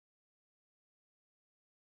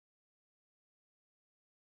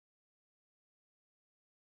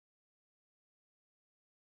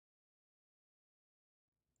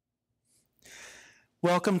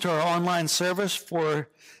Welcome to our online service for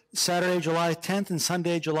Saturday, July 10th and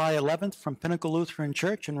Sunday, July 11th from Pinnacle Lutheran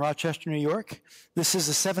Church in Rochester, New York. This is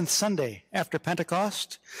the seventh Sunday after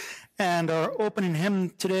Pentecost, and our opening hymn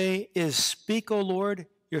today is Speak, O Lord,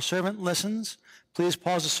 Your Servant Listens. Please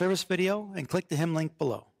pause the service video and click the hymn link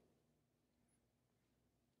below.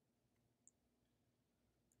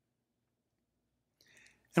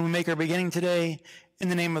 And we make our beginning today in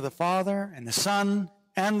the name of the Father, and the Son,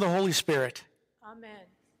 and the Holy Spirit. Amen.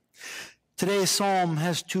 Today's psalm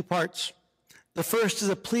has two parts. The first is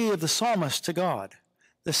a plea of the psalmist to God.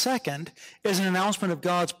 The second is an announcement of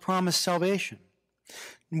God's promised salvation.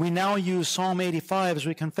 We now use Psalm 85 as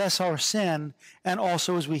we confess our sin and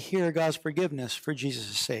also as we hear God's forgiveness for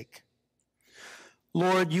Jesus' sake.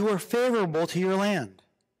 Lord, you are favorable to your land.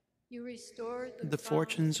 You restored the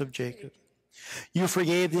fortunes of Jacob. You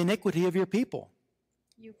forgave the iniquity of your people.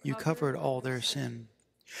 You covered all their sin.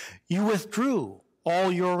 You withdrew all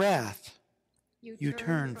your wrath. You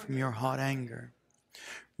turned from your hot anger.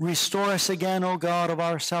 Restore us again, O God of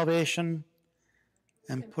our salvation,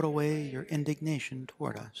 and put away your indignation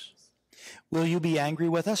toward us. Will you be angry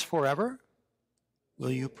with us forever?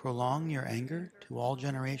 Will you prolong your anger to all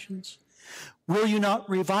generations? Will you not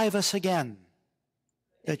revive us again,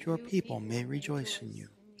 that your people may rejoice in you?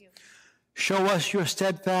 Show us your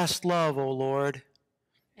steadfast love, O Lord,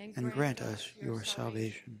 and grant us your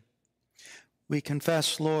salvation. We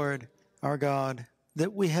confess, Lord, our God,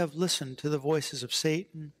 that we have listened to the voices of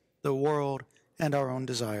Satan, the world, and our own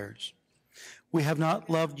desires. We have not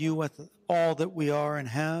loved you with all that we are and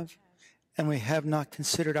have, and we have not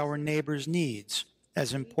considered our neighbor's needs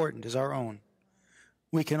as important as our own.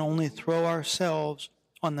 We can only throw ourselves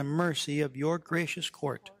on the mercy of your gracious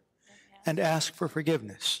court and ask for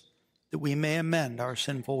forgiveness, that we may amend our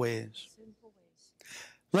sinful ways.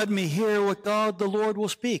 Let me hear what God the Lord will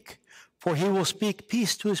speak, for he will speak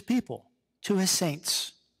peace to his people, to his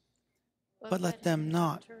saints. But let them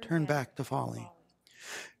not turn back to folly.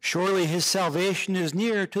 Surely his salvation is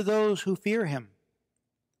near to those who fear him,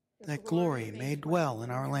 that glory may dwell in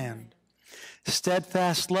our land.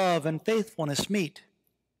 Steadfast love and faithfulness meet.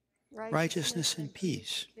 Righteousness and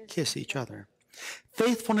peace kiss each other.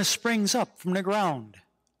 Faithfulness springs up from the ground,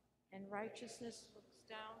 and righteousness looks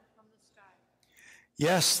down from the sky.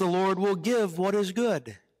 Yes, the Lord will give what is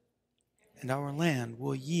good, and our land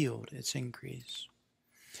will yield its increase.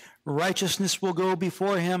 Righteousness will go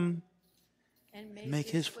before him and make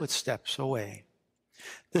his footsteps a way.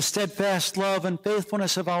 The steadfast love and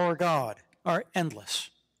faithfulness of our God are endless.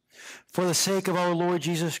 For the sake of our Lord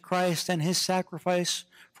Jesus Christ and his sacrifice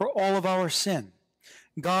for all of our sin,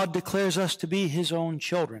 God declares us to be his own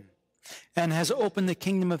children and has opened the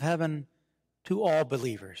kingdom of heaven to all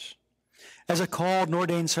believers. As a called and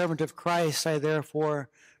ordained servant of Christ, I therefore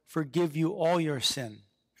forgive you all your sin.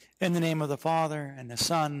 In the name of the Father, and the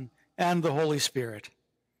Son, and the Holy Spirit.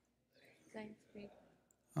 Thanks be.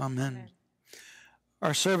 Amen.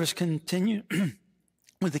 Our service continues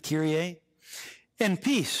with the Kyrie. In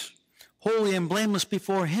peace, holy and blameless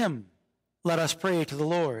before him, let us pray to the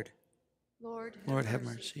Lord. Lord, have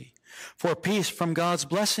mercy. For peace from God's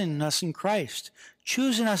blessing us in Christ,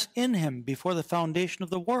 choosing us in him before the foundation of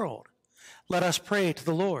the world, let us pray to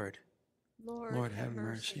the Lord. Lord, have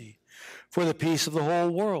mercy. For the peace of the whole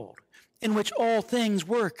world, in which all things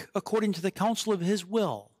work according to the counsel of his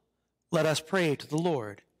will, let us pray to the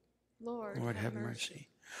Lord. Lord, have mercy.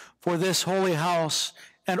 For this holy house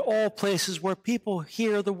and all places where people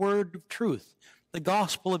hear the word of truth, the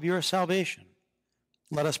gospel of your salvation,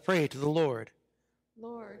 let us pray to the Lord.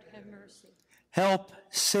 Lord, have mercy. Help,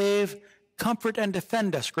 save, comfort, and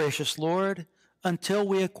defend us, gracious Lord, until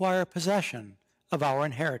we acquire possession of our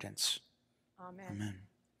inheritance. Amen.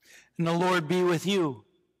 And the Lord be with you.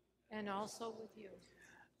 And also with you.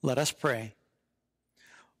 Let us pray.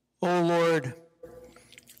 O Lord,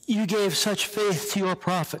 you gave such faith to your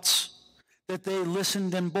prophets that they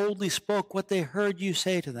listened and boldly spoke what they heard you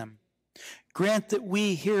say to them. Grant that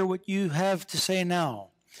we hear what you have to say now,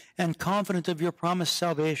 and confident of your promised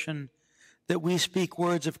salvation, that we speak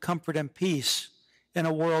words of comfort and peace in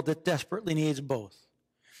a world that desperately needs both.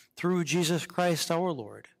 Through Jesus Christ our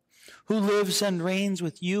Lord, who lives and reigns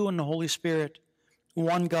with you and the Holy Spirit,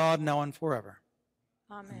 one God, now and forever.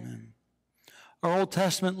 Amen. Our Old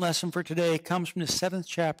Testament lesson for today comes from the 7th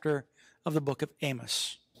chapter of the book of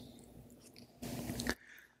Amos.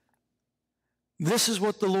 This is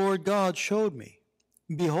what the Lord God showed me.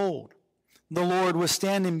 Behold, the Lord was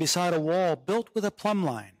standing beside a wall built with a plumb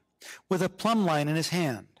line in his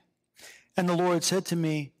hand. And the Lord said to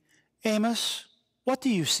me, Amos, what do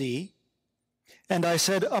you see? And I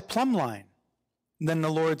said, a plumb line. Then the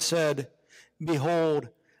Lord said, Behold,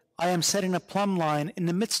 I am setting a plumb line in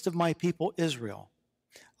the midst of my people Israel.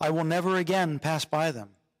 I will never again pass by them.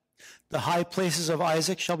 The high places of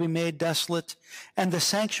Isaac shall be made desolate, and the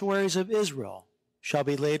sanctuaries of Israel shall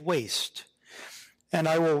be laid waste. And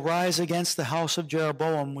I will rise against the house of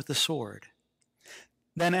Jeroboam with the sword.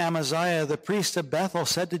 Then Amaziah the priest of Bethel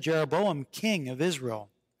said to Jeroboam, king of Israel,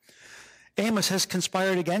 Amos has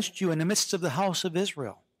conspired against you in the midst of the house of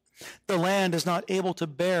Israel. The land is not able to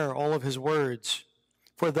bear all of his words.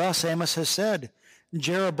 For thus Amos has said,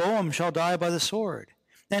 Jeroboam shall die by the sword,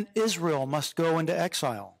 and Israel must go into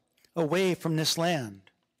exile, away from this land.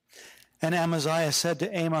 And Amaziah said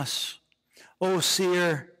to Amos, O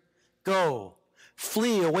seer, go,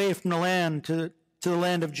 flee away from the land to the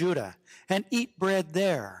land of Judah, and eat bread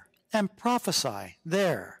there, and prophesy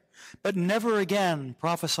there. But never again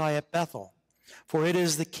prophesy at Bethel, for it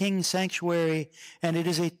is the king's sanctuary, and it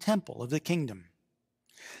is a temple of the kingdom.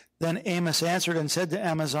 Then Amos answered and said to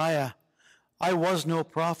Amaziah, I was no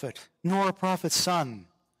prophet, nor a prophet's son,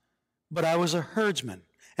 but I was a herdsman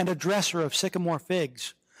and a dresser of sycamore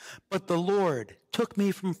figs. But the Lord took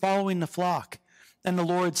me from following the flock, and the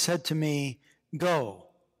Lord said to me, Go,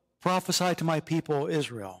 prophesy to my people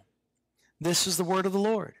Israel. This is the word of the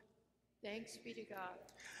Lord. Thanks be to God.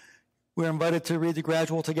 We're invited to read the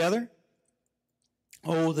gradual together.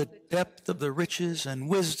 Oh, the depth of the riches and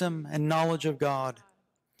wisdom and knowledge of God.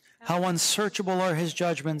 How unsearchable are his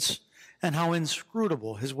judgments, and how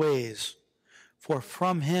inscrutable his ways. For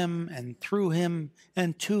from him and through him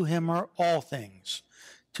and to him are all things.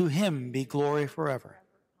 To him be glory forever.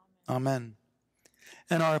 Amen.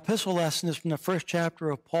 And our epistle lesson is from the first chapter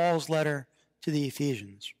of Paul's letter to the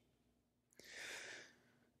Ephesians.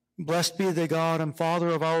 Blessed be the God and Father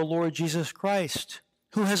of our Lord Jesus Christ,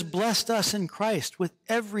 who has blessed us in Christ with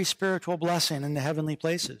every spiritual blessing in the heavenly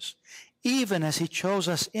places, even as he chose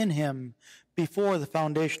us in him before the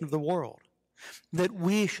foundation of the world, that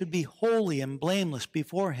we should be holy and blameless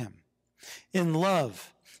before him. In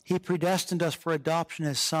love, he predestined us for adoption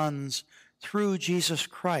as sons through Jesus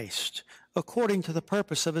Christ, according to the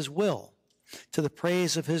purpose of his will, to the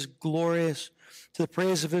praise of his glorious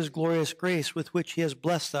grace with which he has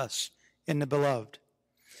blessed us in the beloved.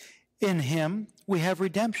 In him we have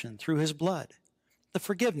redemption through his blood, the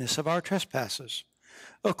forgiveness of our trespasses,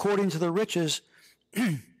 according to the riches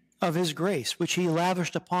of his grace, which he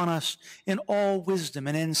lavished upon us in all wisdom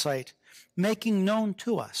and insight, making known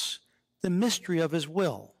to us the mystery of his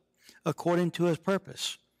will, according to his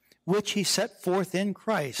purpose, which he set forth in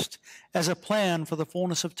Christ as a plan for the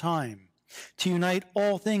fullness of time, to unite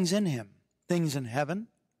all things in him, things in heaven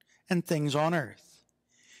and things on earth.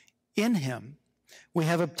 In him we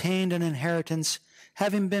have obtained an inheritance,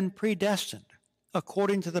 having been predestined,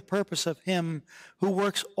 according to the purpose of him who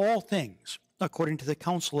works all things according to the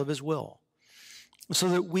counsel of his will, so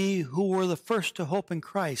that we who were the first to hope in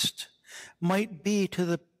Christ might be to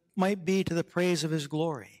the praise of his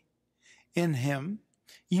glory. In him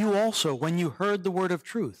you also, when you heard the word of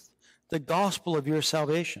truth, the gospel of your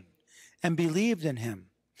salvation, and believed in him,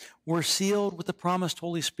 were sealed with the promised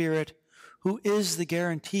Holy Spirit, who is the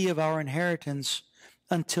guarantee of our inheritance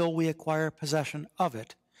until we acquire possession of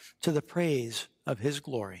it, to the praise of his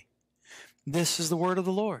glory. This is the word of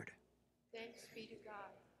the Lord. Thanks be to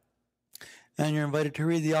God. And you're invited to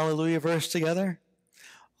read the Alleluia verse together.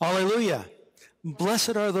 Alleluia!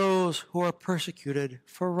 Blessed are those who are persecuted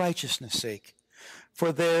for righteousness' sake,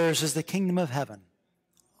 for theirs is the kingdom of heaven.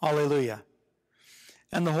 Alleluia.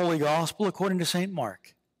 And the Holy Gospel according to St.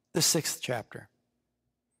 Mark, the 6th chapter.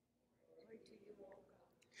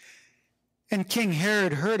 And King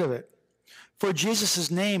Herod heard of it, for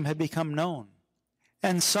Jesus' name had become known.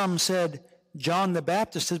 And some said, John the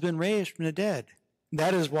Baptist has been raised from the dead.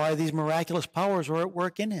 That is why these miraculous powers are at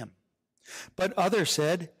work in him. But others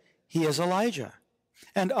said, he is Elijah.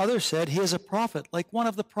 And others said, he is a prophet, like one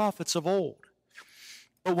of the prophets of old.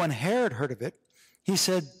 But when Herod heard of it, he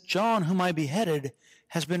said, John, whom I beheaded,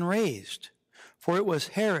 has been raised. For it was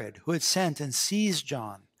Herod who had sent and seized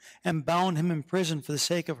John and bound him in prison for the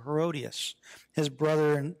sake of Herodias, his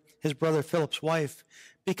brother Philip's wife,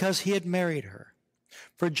 because he had married her.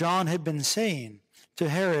 For John had been saying to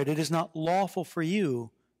Herod, it is not lawful for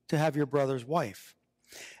you to have your brother's wife.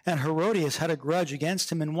 And Herodias had a grudge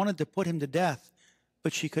against him and wanted to put him to death,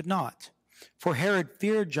 but she could not. For Herod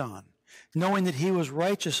feared John, knowing that he was a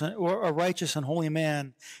righteous and holy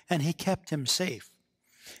man, and he kept him safe.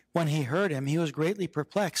 When he heard him, he was greatly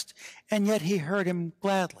perplexed, and yet he heard him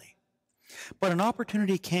gladly. But an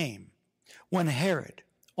opportunity came when Herod,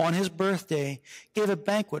 on his birthday, gave a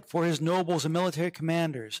banquet for his nobles and military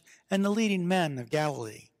commanders and the leading men of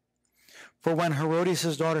Galilee. For when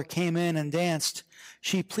Herodias' daughter came in and danced,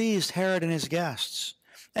 she pleased Herod and his guests.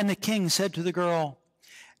 And the king said to the girl,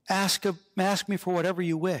 Ask me for whatever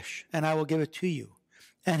you wish, and I will give it to you.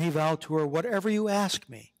 And he vowed to her, Whatever you ask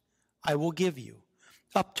me, I will give you,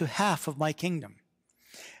 up to half of my kingdom.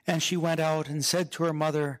 And she went out and said to her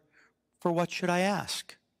mother, For what should I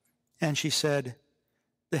ask? And she said,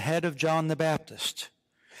 The head of John the Baptist.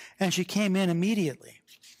 And she came in immediately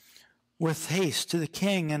with haste to the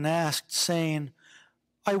king and asked, saying,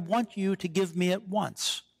 I want you to give me at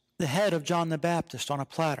once the head of John the Baptist on a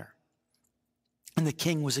platter. And the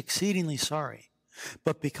king was exceedingly sorry,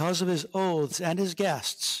 but because of his oaths and his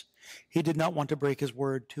guests, he did not want to break his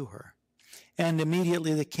word to her. And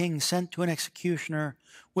immediately the king sent to an executioner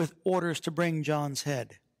with orders to bring John's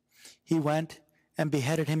head. He went and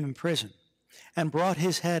beheaded him in prison, and brought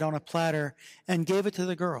his head on a platter and gave it to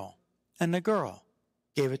the girl, and the girl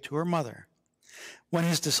gave it to her mother. When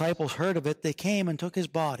his disciples heard of it, they came and took his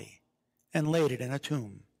body and laid it in a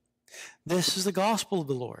tomb. This is the gospel of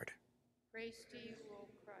the Lord. Praise to you, O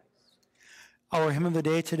Christ. Our hymn of the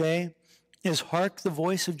day today is Hark the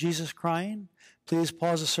Voice of Jesus Crying. Please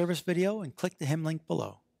pause the service video and click the hymn link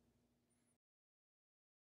below.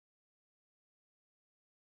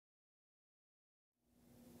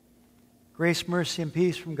 Grace, mercy, and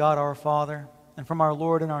peace from God our Father and from our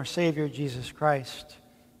Lord and our Savior, Jesus Christ.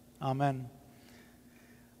 Amen.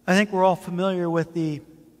 I think we're all familiar with the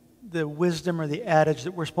wisdom or the adage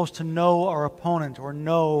that we're supposed to know our opponent or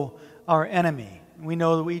know our enemy. We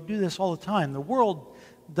know that we do this all the time. The world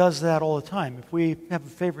does that all the time. If we have a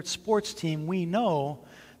favorite sports team, we know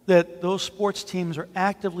that those sports teams are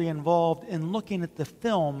actively involved in looking at the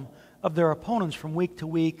film of their opponents from week to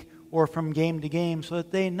week or from game to game so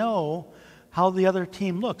that they know how the other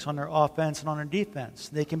team looks on their offense and on their defense.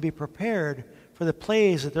 They can be prepared for the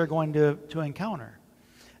plays that they're going to encounter.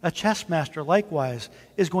 A chess master, likewise,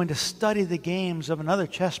 is going to study the games of another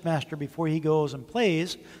chess master before he goes and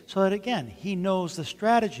plays so that, again, he knows the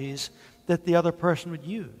strategies that the other person would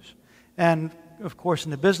use. And, of course,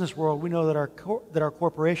 in the business world, we know that our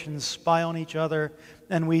corporations spy on each other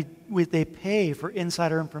and they pay for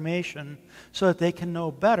insider information so that they can know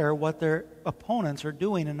better what their opponents are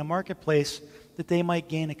doing in the marketplace that they might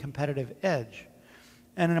gain a competitive edge.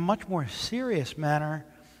 And in a much more serious manner,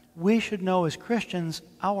 we should know as Christians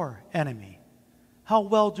our enemy. How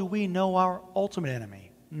well do we know our ultimate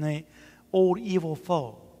enemy, the old evil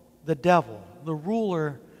foe, the devil, the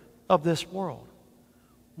ruler of this world?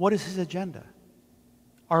 What is his agenda?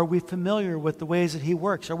 Are we familiar with the ways that he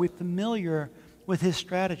works? Are we familiar with his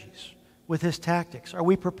strategies, with his tactics? Are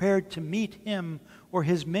we prepared to meet him or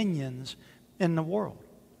his minions in the world?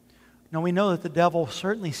 Now, we know that the devil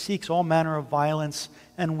certainly seeks all manner of violence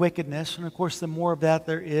and wickedness, and of course, the more of that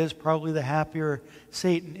there is, probably the happier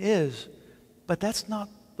Satan is. But that's not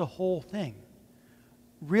the whole thing.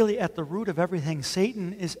 Really, at the root of everything,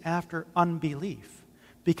 Satan is after unbelief,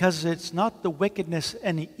 because it's not the wickedness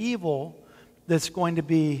and the evil that's going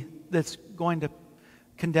to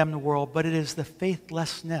condemn the world, but it is the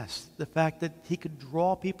faithlessness, the fact that he could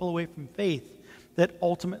draw people away from faith, that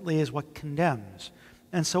ultimately is what condemns.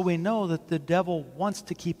 And so we know that the devil wants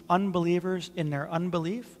to keep unbelievers in their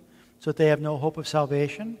unbelief so that they have no hope of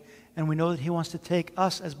salvation. And we know that he wants to take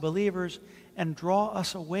us as believers and draw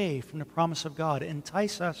us away from the promise of God,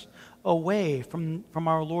 entice us away from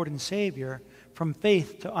our Lord and Savior, from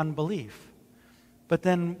faith to unbelief. But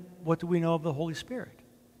then what do we know of the Holy Spirit?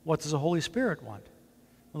 What does the Holy Spirit want?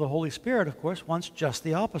 Well, the Holy Spirit, of course, wants just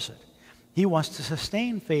the opposite. He wants to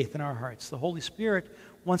sustain faith in our hearts. The Holy Spirit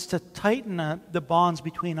wants to tighten the bonds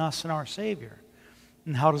between us and our Savior.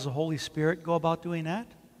 And how does the Holy Spirit go about doing that?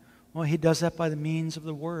 Well, he does that by the means of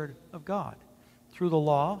the Word of God. Through the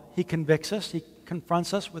law, he convicts us, he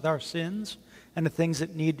confronts us with our sins and the things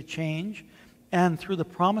that need to change. And through the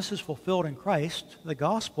promises fulfilled in Christ, the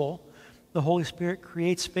gospel, the Holy Spirit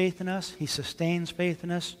creates faith in us, he sustains faith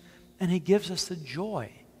in us, and he gives us the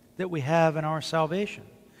joy that we have in our salvation.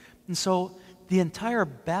 And so the entire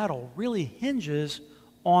battle really hinges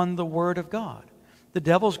on the Word of God. The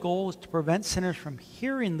devil's goal is to prevent sinners from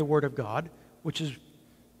hearing the Word of God, which is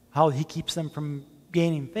how he keeps them from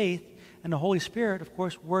gaining faith. And the Holy Spirit, of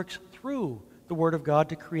course, works through the Word of God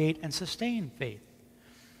to create and sustain faith.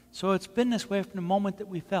 So it's been this way from the moment that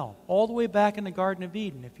we fell, all the way back in the Garden of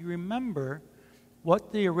Eden. If you remember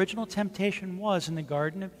what the original temptation was in the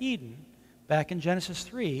Garden of Eden, back in Genesis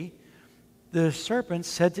 3, the serpent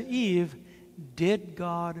said to Eve, "Did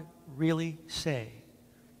God really say?"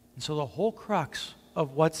 And so the whole crux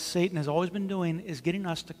of what Satan has always been doing is getting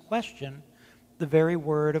us to question the very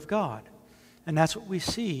Word of God. And that's what we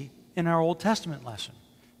see in our Old Testament lesson.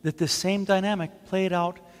 that this same dynamic played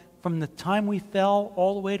out from the time we fell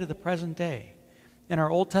all the way to the present day. In our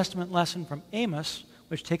Old Testament lesson from Amos,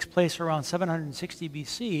 which takes place around 760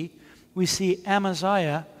 BC, we see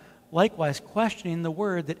Amaziah likewise questioning the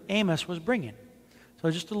word that Amos was bringing. So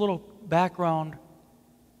just a little background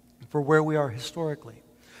for where we are historically.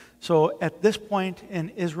 So at this point in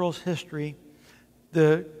Israel's history,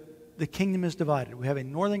 the kingdom is divided. We have a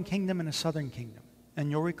northern kingdom and a southern kingdom. And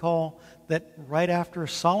you'll recall that right after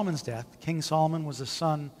Solomon's death, King Solomon was the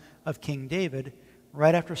son of King David.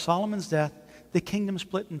 Right after Solomon's death, the kingdom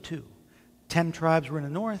split in two. 10 tribes were in the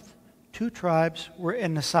north, 2 tribes were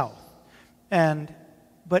in the south.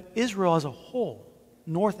 But Israel as a whole,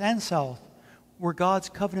 north and south, were God's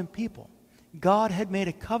covenant people. God had made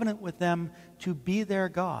a covenant with them to be their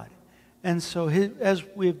God. And so, as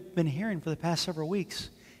we've been hearing for the past several weeks,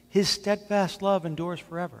 His steadfast love endures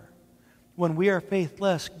forever. When we are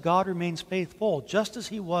faithless, God remains faithful, just as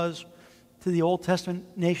He was to the Old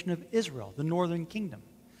Testament nation of Israel, the northern kingdom.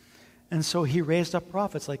 And so He raised up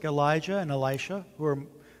prophets like Elijah and Elisha, who are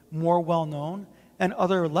more well-known, and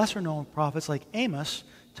other lesser-known prophets like Amos,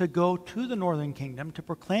 to go to the northern kingdom, to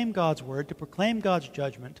proclaim God's word, to proclaim God's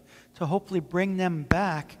judgment, to hopefully bring them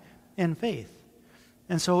back in faith.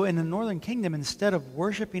 And so in the northern kingdom, instead of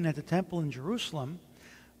worshiping at the temple in Jerusalem,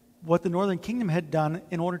 what the northern kingdom had done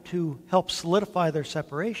in order to help solidify their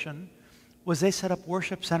separation was they set up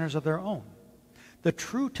worship centers of their own. The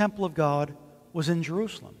true temple of God was in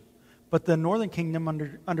Jerusalem, but the northern kingdom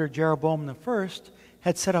under Jeroboam I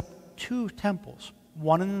had set up 2 temples,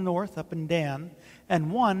 one in the north up in Dan,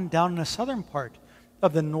 and one down in the southern part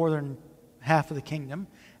of the northern half of the kingdom,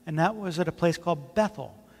 and that was at a place called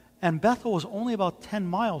Bethel. And Bethel was only about 10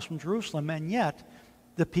 miles from Jerusalem, and yet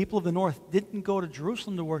the people of the north didn't go to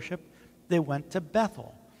Jerusalem to worship, they went to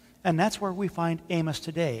Bethel. And that's where we find Amos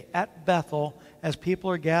today, at Bethel, as people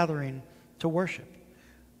are gathering to worship.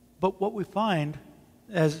 But what we find,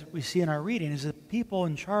 as we see in our reading, is that people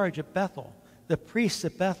in charge at Bethel, the priests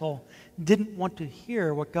at Bethel, didn't want to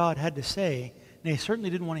hear what God had to say. And they certainly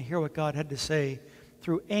didn't want to hear what God had to say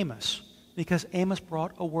through Amos, because Amos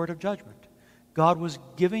brought a word of judgment. God was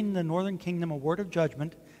giving the northern kingdom a word of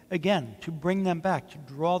judgment, again, to bring them back, to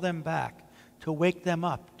draw them back, to wake them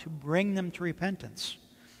up, to bring them to repentance.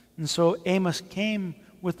 And so Amos came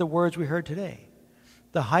with the words we heard today.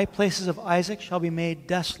 The high places of Isaac shall be made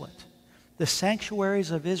desolate. The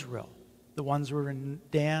sanctuaries of Israel, the ones that were in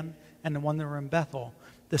Dan and the one that were in Bethel,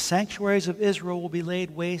 the sanctuaries of Israel will be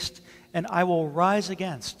laid waste, and I will rise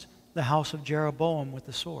against the house of Jeroboam with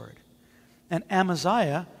the sword. And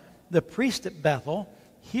Amaziah, the priest at Bethel,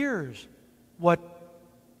 hears what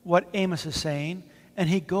Amos is saying, and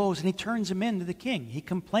he goes and he turns him in to the king. He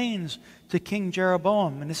complains to King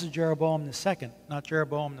Jeroboam, and this is Jeroboam the second, not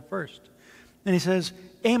Jeroboam the first. And he says,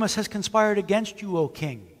 Amos has conspired against you, O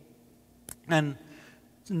king. And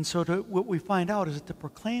so what we find out is that to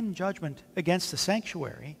proclaim judgment against the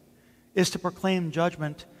sanctuary is to proclaim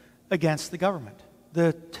judgment against the government.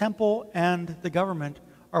 The temple and the government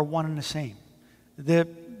are one and the same. The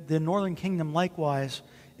northern kingdom likewise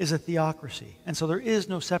is a theocracy. And so there is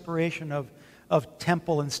no separation of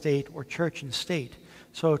temple and state or church and state.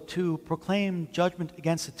 So to proclaim judgment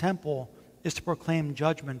against the temple is to proclaim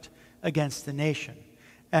judgment against the nation.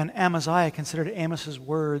 And Amaziah considered Amos's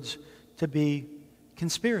words to be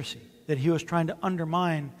conspiracy, that he was trying to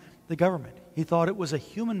undermine the government. He thought it was a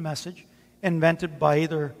human message invented by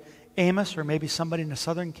either Amos or maybe somebody in the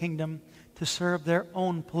southern kingdom to serve their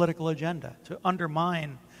own political agenda, to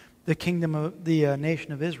undermine the kingdom of the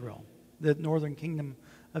nation of Israel, the northern kingdom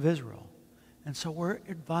of Israel. And so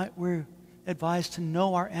we're advised to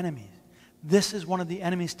know our enemies. This is one of the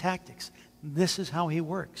enemy's tactics. This is how he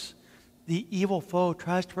works. The evil foe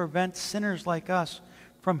tries to prevent sinners like us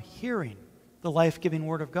from hearing the life-giving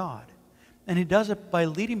word of God. And he does it by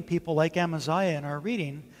leading people like Amaziah in our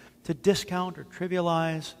reading to discount or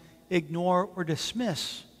trivialize, ignore, or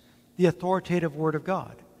dismiss the authoritative word of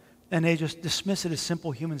God. And they just dismiss it as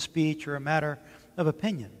simple human speech or a matter of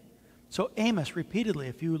opinion. So Amos repeatedly,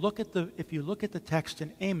 if you look at the text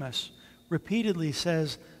in Amos, repeatedly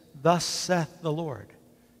says, "Thus saith the Lord."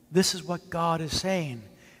 This is what God is saying.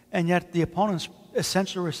 And yet the opponents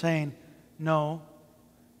essentially were saying, no,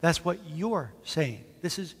 that's what you're saying.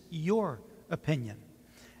 This is your opinion.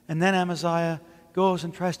 And then Amaziah goes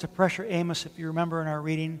and tries to pressure Amos, if you remember in our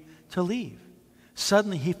reading, to leave.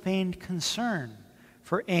 Suddenly he feigned concern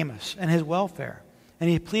for Amos and his welfare. And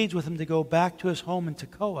he pleads with him to go back to his home in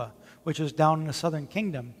Tekoa, which is down in the southern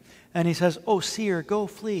kingdom. And he says, "O seer, go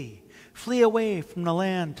flee. Flee away from the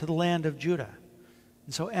land to the land of Judah."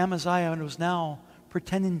 And so Amaziah was now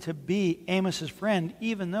pretending to be Amos's friend,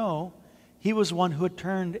 even though he was the one who had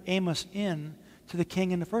turned Amos in to the king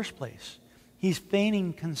in the first place. He's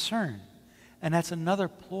feigning concern, and that's another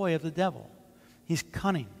ploy of the devil. He's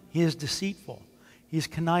cunning. He is deceitful. He's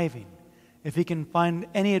conniving. If he can find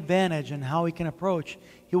any advantage in how he can approach,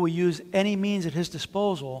 he will use any means at his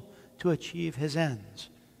disposal to achieve his ends.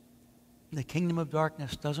 The kingdom of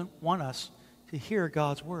darkness doesn't want us to hear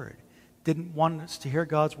God's word. Didn't want us to hear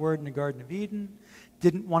God's word in the Garden of Eden.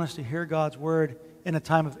 Didn't want us to hear God's word in the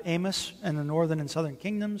time of Amos and the northern and southern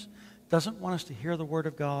kingdoms. Doesn't want us to hear the word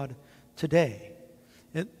of God today.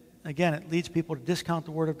 It leads people to discount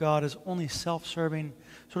the word of God as only self-serving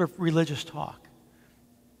sort of religious talk.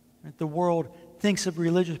 The world thinks of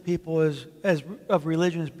religious people of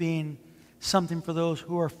religion as being something for those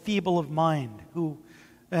who are feeble of mind,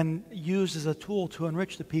 and used as a tool to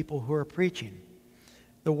enrich the people who are preaching.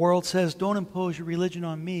 The world says, don't impose your religion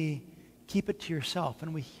on me, keep it to yourself.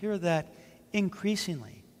 And we hear that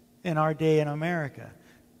increasingly in our day in America.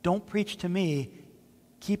 Don't preach to me,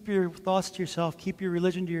 keep your thoughts to yourself, keep your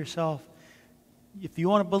religion to yourself. If you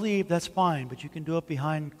want to believe, that's fine, but you can do it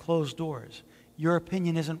behind closed doors. Your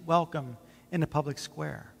opinion isn't welcome in the public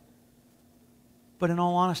square. But in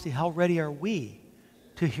all honesty, how ready are we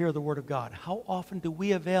to hear the Word of God? How often do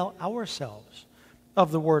we avail ourselves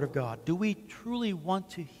of the Word of God? Do we truly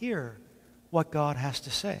want to hear what God has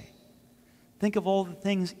to say? Think of all the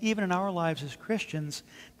things, even in our lives as Christians,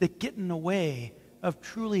 that get in the way of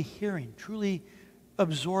truly hearing, truly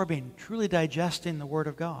absorbing, truly digesting the Word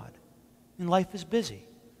of God. And life is busy.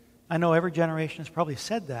 I know every generation has probably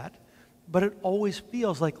said that, but it always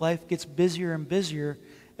feels like life gets busier and busier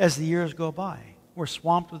as the years go by. We're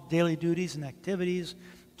swamped with daily duties and activities,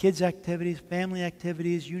 kids' activities, family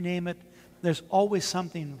activities, you name it. There's always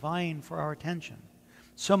something vying for our attention.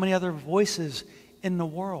 So many other voices in the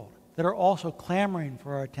world that are also clamoring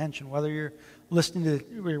for our attention, whether you're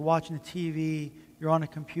you're watching the TV, you're on a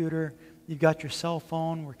computer, you've got your cell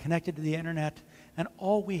phone, we're connected to the internet, and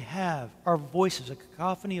all we have are voices, a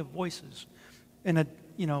cacophony of voices,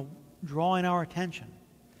 drawing our attention.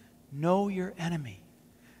 Know your enemy.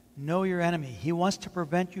 Know your enemy. He wants to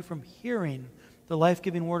prevent you from hearing the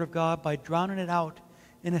life-giving Word of God by drowning it out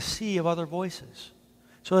in a sea of other voices,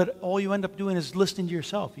 so that all you end up doing is listening to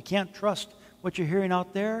yourself. You can't trust what you're hearing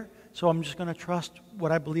out there, so I'm just going to trust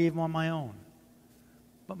what I believe on my own.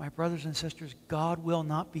 But my brothers and sisters, God will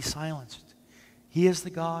not be silenced. He is the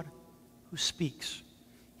God who speaks.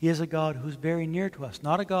 He is a God who's very near to us,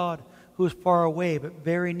 not a God who is far away, but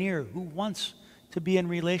very near, who wants to be in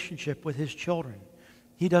relationship with His children.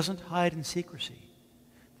 He doesn't hide in secrecy.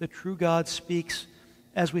 The true God speaks,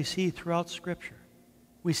 as we see throughout Scripture.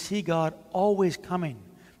 We see God always coming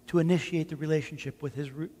to initiate the relationship with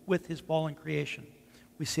His fallen creation.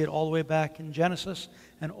 We see it all the way back in Genesis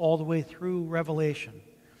and all the way through Revelation.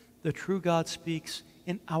 The true God speaks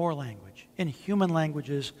in our language, in human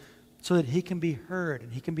languages, so that He can be heard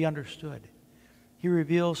and He can be understood. He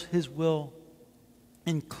reveals His will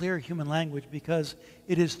in clear human language because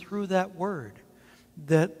it is through that word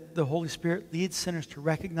that the Holy Spirit leads sinners to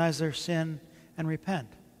recognize their sin and repent.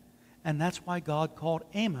 And that's why God called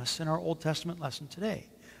Amos in our Old Testament lesson today,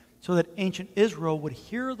 so that ancient Israel would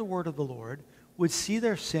hear the word of the Lord, would see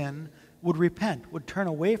their sin, would repent, would turn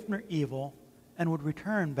away from their evil, and would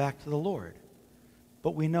return back to the Lord.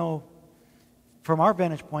 But we know, from our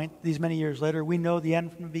vantage point, these many years later, we know the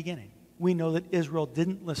end from the beginning. We know that Israel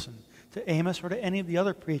didn't listen to Amos or to any of the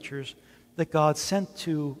other preachers that God sent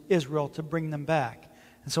to Israel to bring them back.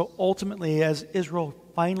 And so ultimately, as Israel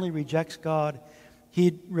finally rejects God,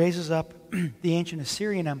 He raises up the ancient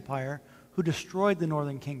Assyrian Empire, who destroyed the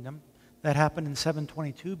northern kingdom. That happened in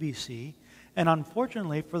 722 BC. And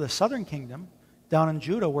unfortunately for the southern kingdom, down in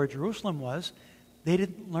Judah where Jerusalem was, they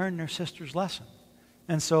didn't learn their sister's lesson.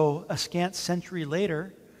 And so a scant century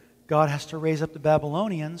later, God has to raise up the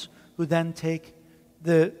Babylonians, who then take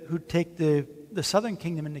the southern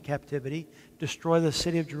kingdom into captivity, destroy the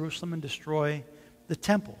city of Jerusalem, and destroy the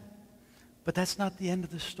temple. But that's not the end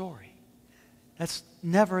of the story. That's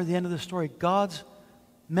never the end of the story. God's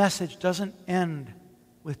message doesn't end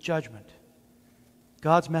with judgment.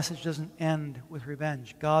 God's message doesn't end with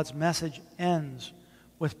revenge. God's message ends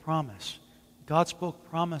with promise. God spoke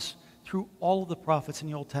promise through all of the prophets in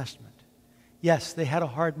the Old Testament. Yes, they had a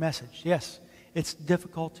hard message. Yes, it's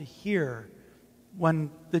difficult to hear when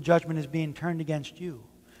the judgment is being turned against you.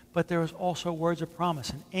 But there was also words of promise,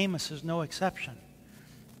 and Amos is no exception.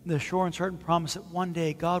 The sure and certain promise that one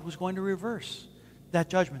day God was going to reverse that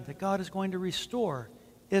judgment, that God is going to restore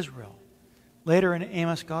Israel. Later in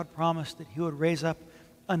Amos, God promised that He would raise up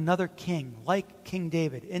another king, like King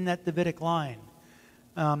David, in that Davidic line,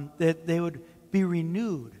 that they would be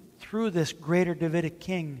renewed through this greater Davidic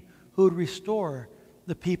king who would restore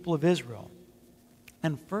the people of Israel.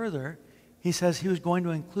 And further, he says he was going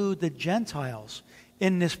to include the Gentiles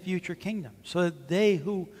in this future kingdom. So that they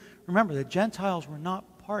who, remember, the Gentiles were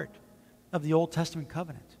not part of the Old Testament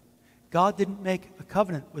covenant. God didn't make a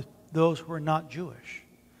covenant with those who were not Jewish.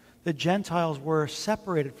 The Gentiles were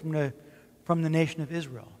separated from the nation of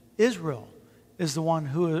Israel. Israel is the one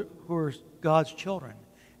who are God's children.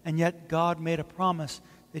 And yet God made a promise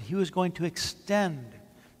that he was going to extend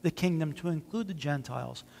the kingdom to include the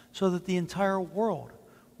Gentiles so that the entire world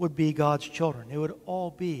would be God's children. It would all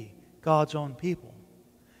be God's own people.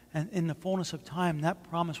 And in the fullness of time, that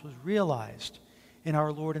promise was realized in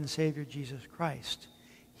our Lord and Savior Jesus Christ.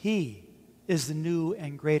 He is the new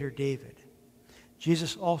and greater David.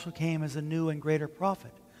 Jesus also came as a new and greater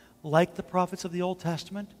prophet, like the prophets of the Old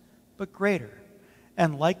Testament, but greater.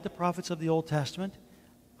 And like the prophets of the Old Testament,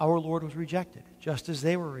 our Lord was rejected, just as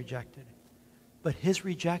they were rejected. But his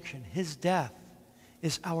rejection, his death,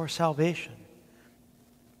 is our salvation.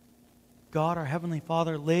 God, our Heavenly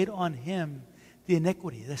Father, laid on him the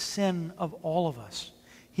iniquity, the sin of all of us.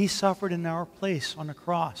 He suffered in our place on the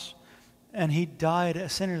cross, and he died a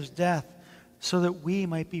sinner's death so that we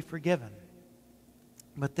might be forgiven.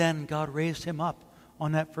 But then God raised him up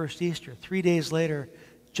on that first Easter, 3 days later,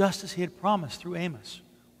 just as he had promised through Amos.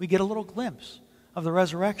 We get a little glimpse of the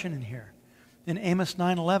resurrection in here. In Amos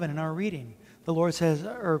 9:11, in our reading, the Lord says,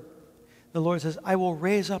 I will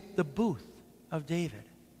raise up the booth of David.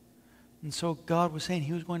 And so God was saying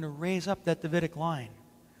he was going to raise up that Davidic line.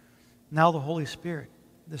 Now the Holy Spirit,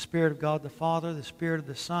 the Spirit of God the Father, the Spirit of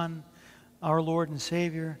the Son, our Lord and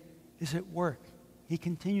Savior, is at work. He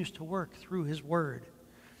continues to work through his word.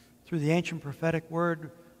 Through the ancient prophetic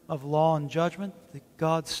word of law and judgment, that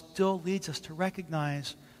God still leads us to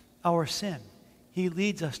recognize our sin. He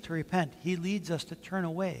leads us to repent. He leads us to turn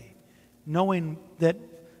away, knowing that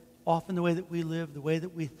often the way that we live, the way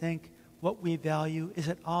that we think, what we value is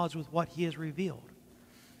at odds with what he has revealed.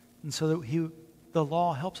 And so that the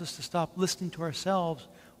law helps us to stop listening to ourselves,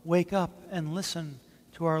 wake up and listen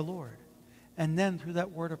to our Lord. And then through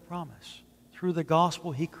that word of promise, through the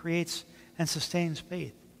gospel, he creates and sustains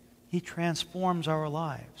faith. He transforms our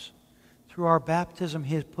lives. Through our baptism,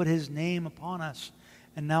 he has put his name upon us,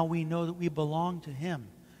 and now we know that we belong to him,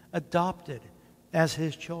 adopted as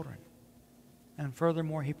his children. And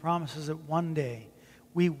furthermore, he promises that one day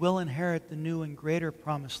we will inherit the new and greater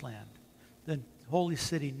promised land, the holy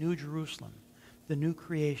city, New Jerusalem, the new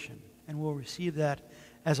creation, and we'll receive that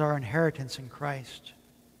as our inheritance in Christ.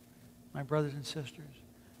 My brothers and sisters,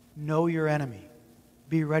 know your enemy.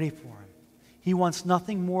 Be ready for him. He wants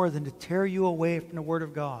nothing more than to tear you away from the Word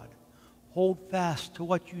of God. Hold fast to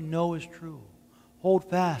what you know is true. Hold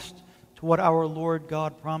fast to what our Lord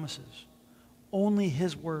God promises. Only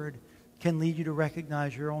his Word can lead you to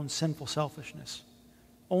recognize your own sinful selfishness.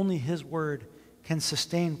 Only his Word can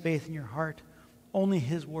sustain faith in your heart. Only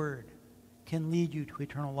his Word can lead you to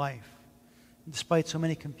eternal life. Despite so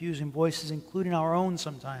many confusing voices, including our own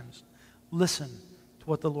sometimes, listen to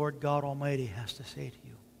what the Lord God Almighty has to say to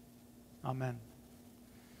you. Amen.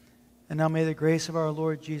 And now may the grace of our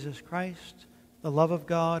Lord Jesus Christ, the love of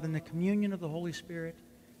God, and the communion of the Holy Spirit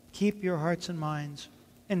keep your hearts and minds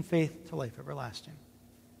in faith to life everlasting.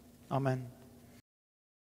 Amen.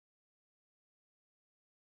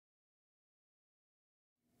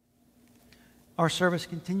 Our service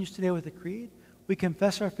continues today with the Creed. We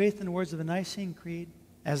confess our faith in the words of the Nicene Creed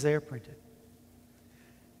as they are printed.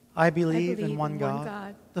 I believe in one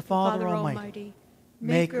God, the Father Almighty,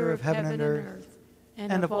 maker of heaven and earth,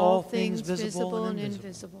 and of all things visible and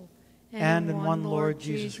invisible, and in one Lord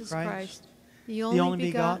Jesus Christ, the only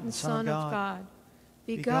begotten Son of God,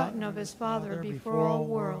 begotten of his Father before all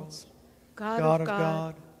worlds, God of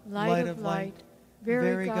God, light of light,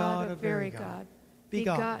 very God of very God,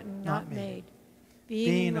 begotten, not made,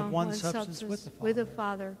 being of one substance with the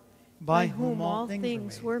Father, by whom all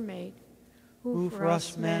things were made, who for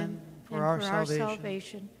us men, for our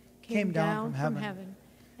salvation, came down from heaven,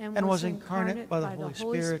 and was incarnate by the Holy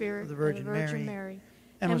Spirit of the Virgin Mary,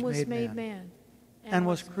 and was made man, and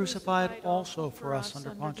was crucified also for us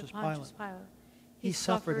under Pontius Pilate. He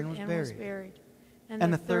suffered and was buried.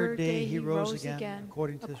 And the third day he rose again,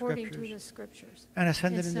 according to the Scriptures, and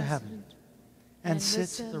ascended into heaven, and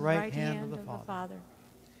sits at the right hand of the Father.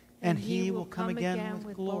 And he will come again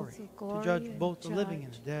with glory to judge both the living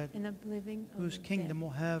and the dead, whose kingdom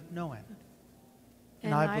will have no end.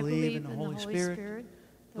 And I believe in the Holy Spirit,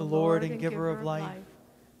 the Lord and giver of life,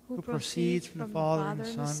 who proceeds from the Father and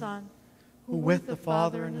the Son, who with the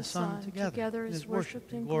Father and the Son together is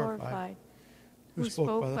worshipped and glorified, who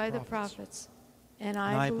spoke by the prophets. And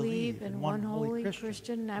I believe in one holy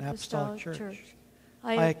Christian and apostolic church.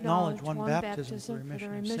 I acknowledge one baptism for the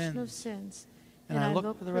remission of sins. And I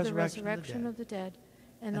look for the resurrection of the dead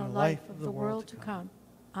and the life of the world to come.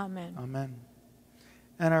 Amen. Amen.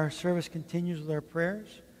 And our service continues with our prayers.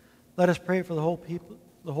 Let us pray for the whole people,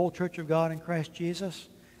 the whole Church of God in Christ Jesus,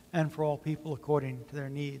 and for all people according to their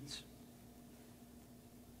needs.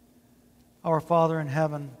 Our Father in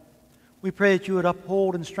heaven, we pray that you would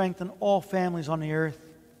uphold and strengthen all families on the earth.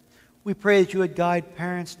 We pray that you would guide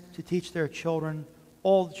parents to teach their children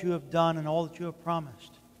all that you have done and all that you have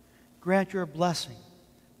promised. Grant your blessing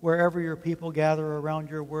wherever your people gather around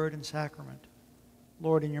your word and sacrament.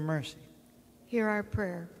 Lord, in your mercy, hear our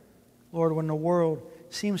prayer. Lord, when the world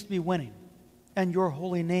seems to be winning and your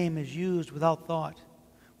holy name is used without thought,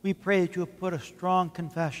 we pray that you have put a strong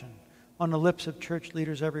confession on the lips of church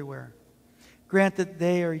leaders everywhere. Grant that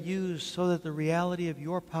they are used so that the reality of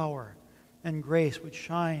your power and grace would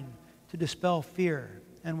shine to dispel fear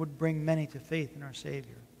and would bring many to faith in our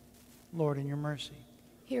Savior. Lord, in your mercy,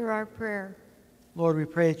 hear our prayer. Lord, we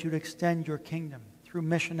pray that you'd extend your kingdom through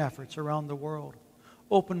mission efforts around the world.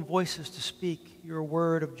 Open voices to speak your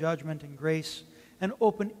word of judgment and grace, and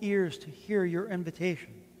open ears to hear your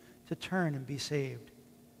invitation to turn and be saved.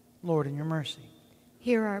 Lord, in your mercy,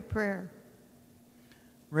 hear our prayer.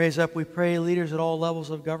 Raise up, we pray, leaders at all levels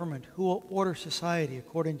of government who will order society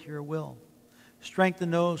according to your will.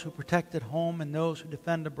 Strengthen those who protect at home and those who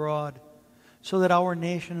defend abroad, so that our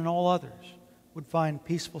nation and all others would find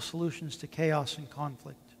peaceful solutions to chaos and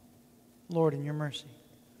conflict. Lord, in your mercy,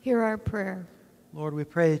 hear our prayer. Lord, we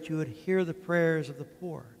pray that you would hear the prayers of the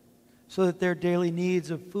poor, so that their daily needs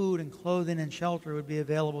of food and clothing and shelter would be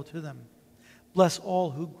available to them. Bless all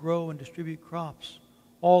who grow and distribute crops,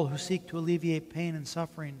 all who seek to alleviate pain and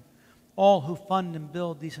suffering, all who fund and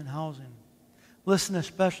build decent housing. Listen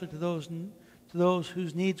especially to those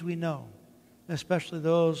whose needs we know, especially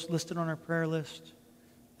those listed on our prayer list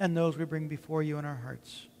and those we bring before you in our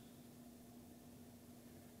hearts.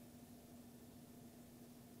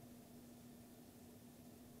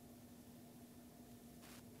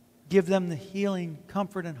 Give them the healing,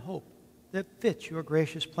 comfort, and hope that fits your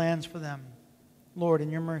gracious plans for them. Lord,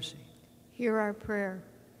 in your mercy, hear our prayer.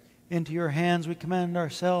 Into your hands we commend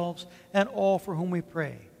ourselves and all for whom we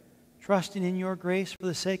pray, trusting in your grace for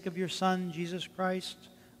the sake of your Son, Jesus Christ,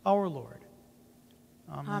 our Lord.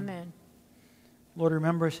 Amen. Amen. Lord,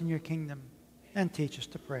 remember us in your kingdom and teach us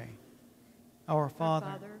to pray. Our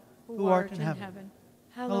Father, who art in heaven,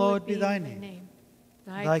 hallowed be thy name.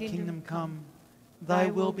 Thy kingdom come, thy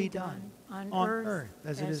will be done, on earth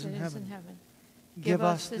as it is in heaven. Give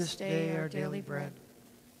us this day our daily bread,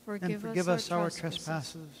 and forgive us our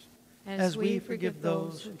trespasses, as we forgive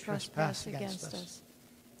those who trespass against us.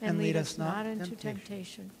 And lead us not into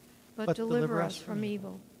temptation, but deliver us from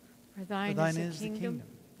evil. For thine is the kingdom,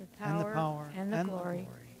 the power, and the glory,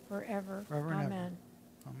 forever. Amen.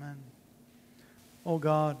 Amen. O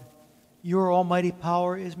God, your almighty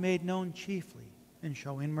power is made known chiefly in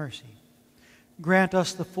showing mercy. Grant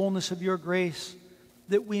us the fullness of your grace,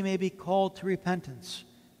 that we may be called to repentance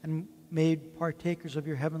and made partakers of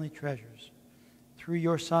your heavenly treasures. Through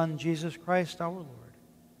your Son, Jesus Christ our Lord,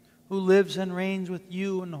 who lives and reigns with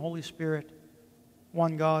you in the Holy Spirit,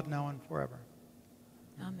 one God, now and forever.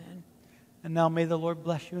 Amen. And now may the Lord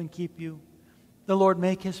bless you and keep you. The Lord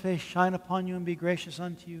make his face shine upon you and be gracious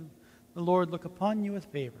unto you. The Lord look upon you with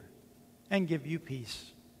favor and give you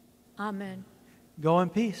peace. Amen. Go in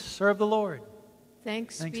peace. Serve the Lord.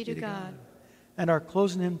 Thanks be to God. And our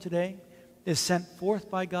closing hymn today is Sent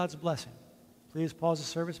Forth by God's Blessing. Please pause the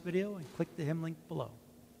service video and click the hymn link below.